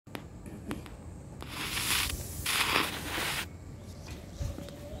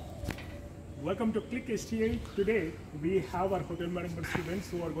Welcome to Click HTA. Today we have our hotel management students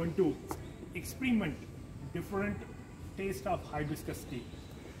who are going to experiment different taste of hibiscus tea.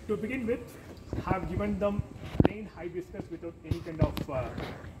 To begin with, have given them plain hibiscus without any kind of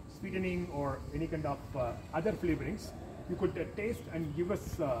sweetening or any kind of other flavorings. You could taste and give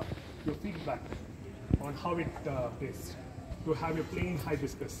us your feedback on how it tastes to have a plain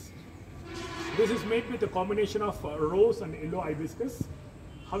hibiscus. This is made with a combination of rose and yellow hibiscus.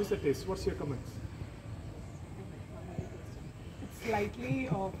 How is the taste? What's your comments? It's slightly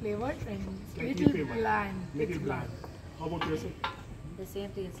flavored and Slightly little flavored. bland. Little bland. How about yourself? The same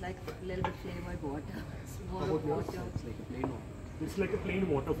thing, it's like a little bit flavored water. It's more How of about yours? water. It's like a plain one. It's like a plain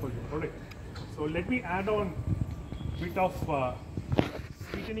water for you. Alright. So let me add on a bit of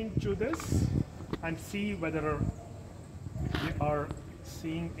sweetening to this and see whether we are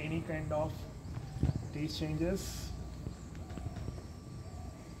seeing any kind of taste changes.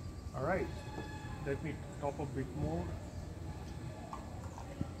 Alright. Let me top a bit more.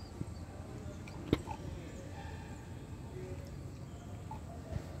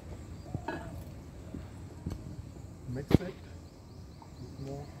 Mix it a bit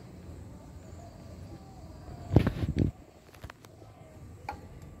more.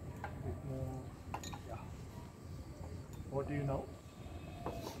 Bit more. Yeah. What do you know?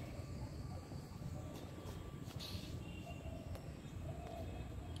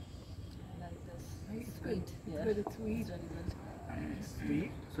 Like this. It's Sweet. good. Yeah. It's good. It's sweet. It's very good.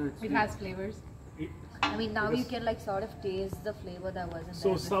 Sweet. So it's It has flavors. It, I mean, now It you is- can like sort of taste the flavor that wasn't So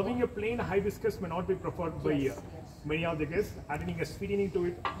there serving before. a plain hibiscus may not be preferred by Yes, yes. many of the guests. Adding a sweetening to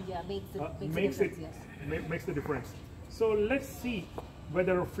it Yeah, makes it makes a it difference, yes. makes the difference. So let's see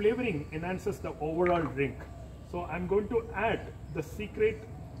whether flavoring enhances the overall drink. So I'm going to add the secret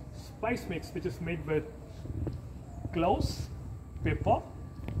spice mix, which is made with cloves, pepper,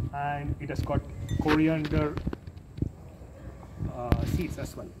 and it has got coriander seeds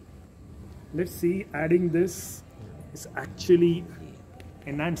as well. Let's see, adding this is actually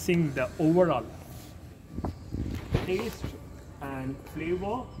enhancing the overall taste and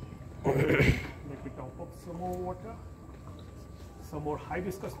flavor. Let me top up some more water, some more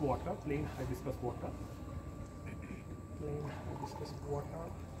hibiscus water, plain hibiscus water. Plain hibiscus water.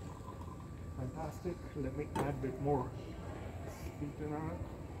 Fantastic. Let me add a bit more sweetener.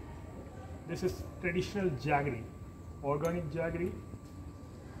 This is traditional jaggery, organic jaggery.